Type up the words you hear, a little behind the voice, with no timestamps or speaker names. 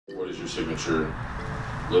What is your signature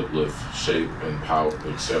lip lift, shape, and pout,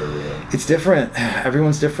 etc.? It's different.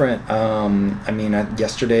 Everyone's different. I mean,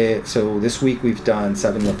 yesterday, so this week we've done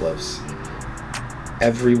 7 lip lifts.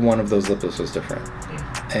 Every one of those lip lifts was different.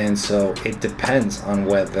 And so it depends on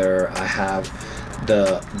whether I have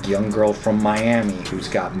the young girl from Miami who's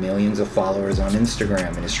got millions of followers on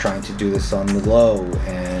Instagram and is trying to do this on the low,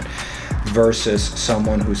 and versus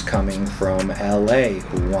someone who's coming from LA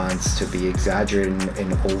who wants to be exaggerated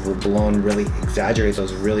and overblown, really exaggerate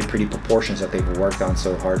those really pretty proportions that they've worked on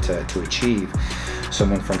so hard to achieve.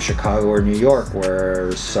 Someone from Chicago or New York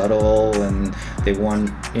where subtle and they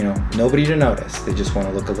want, nobody to notice. They just want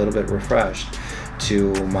to look a little bit refreshed.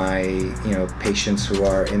 To my, patients who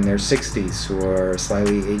are in their 60s, who are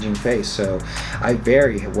slightly aging face. So I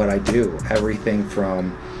vary what I do. Everything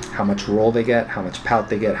from how much roll they get, how much pout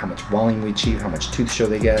they get, how much volume we achieve, how much tooth show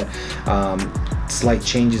they get, slight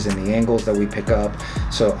changes in the angles that we pick up.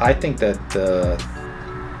 So I think that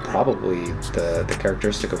probably the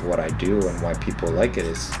characteristic of what I do and why people like it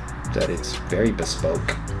is that it's very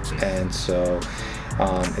bespoke. And so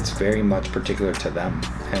it's very much particular to them.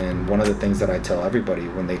 And one of the things that I tell everybody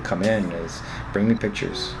when they come in is bring me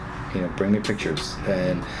pictures, bring me pictures.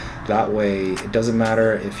 And that way it doesn't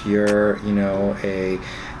matter if you're, a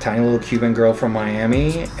tiny little Cuban girl from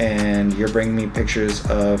Miami and you're bringing me pictures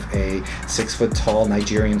of a 6 foot tall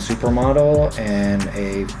Nigerian supermodel and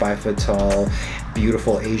a 5 foot tall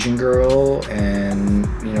beautiful Asian girl, and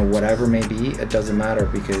whatever may be, it doesn't matter,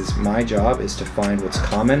 because my job is to find what's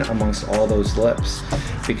common amongst all those lips,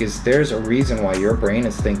 because there's a reason why your brain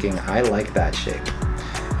is thinking, I like that shape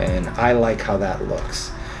and I like how that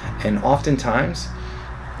looks. And oftentimes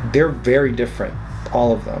they're very different,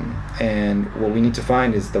 all of them, and what we need to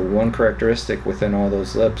find is the one characteristic within all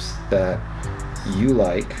those lips that you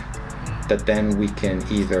like, that then we can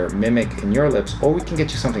either mimic in your lips or we can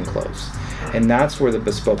get you something close. And that's where the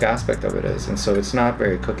bespoke aspect of it is. And so it's not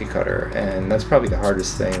very cookie cutter, and that's probably the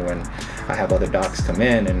hardest thing when I have other docs come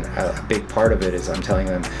in, and a big part of it is I'm telling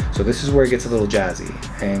them, so this is where it gets a little jazzy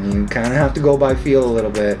and you kind of have to go by feel a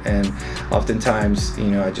little bit. And oftentimes,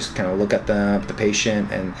 I just kind of look at the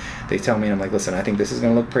patient and they tell me, and I'm like, listen, I think this is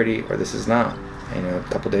going to look pretty or this is not. A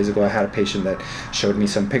couple days ago I had a patient that showed me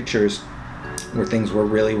some pictures where things were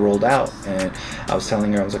really rolled out, and I was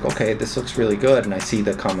telling her, I was like, okay, this looks really good, and I see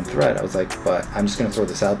the common thread. I was like, but I'm just gonna throw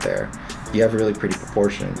this out there. You have really pretty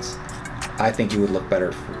proportions. I think you would look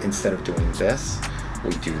better instead of doing this,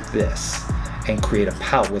 we do this and create a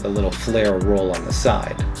pout with a little flare roll on the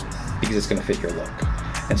side, because it's gonna fit your look.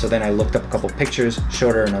 And so then I looked up a couple pictures,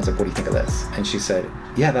 showed her, and I was like, what do you think of this? And she said,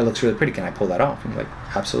 yeah, that looks really pretty, can I pull that off? I'm like,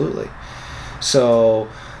 absolutely. So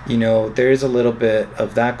there is a little bit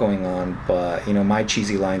of that going on, but my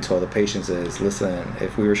cheesy line to all the patients is, listen,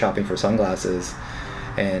 if we were shopping for sunglasses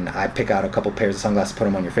and I pick out a couple pairs of sunglasses, put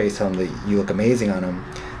them on your face, tell them that you look amazing on them,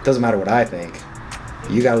 it doesn't matter what I think.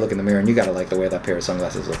 You got to look in the mirror and you got to like the way that pair of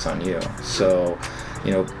sunglasses looks on you. So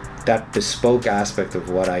that bespoke aspect of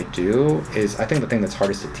what I do is, I think, the thing that's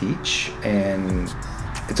hardest to teach, and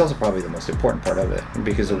it's also probably the most important part of it,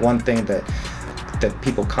 because the one thing that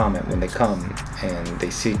people comment when they come and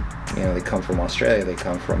they see, they come from Australia, they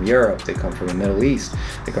come from Europe, they come from the Middle East,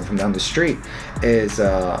 they come from down the street, is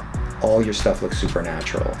all your stuff looks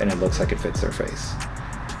supernatural and it looks like it fits their face.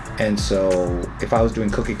 And so if I was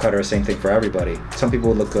doing cookie cutter, same thing for everybody, some people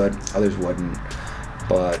would look good, others wouldn't,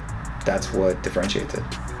 but that's what differentiates it.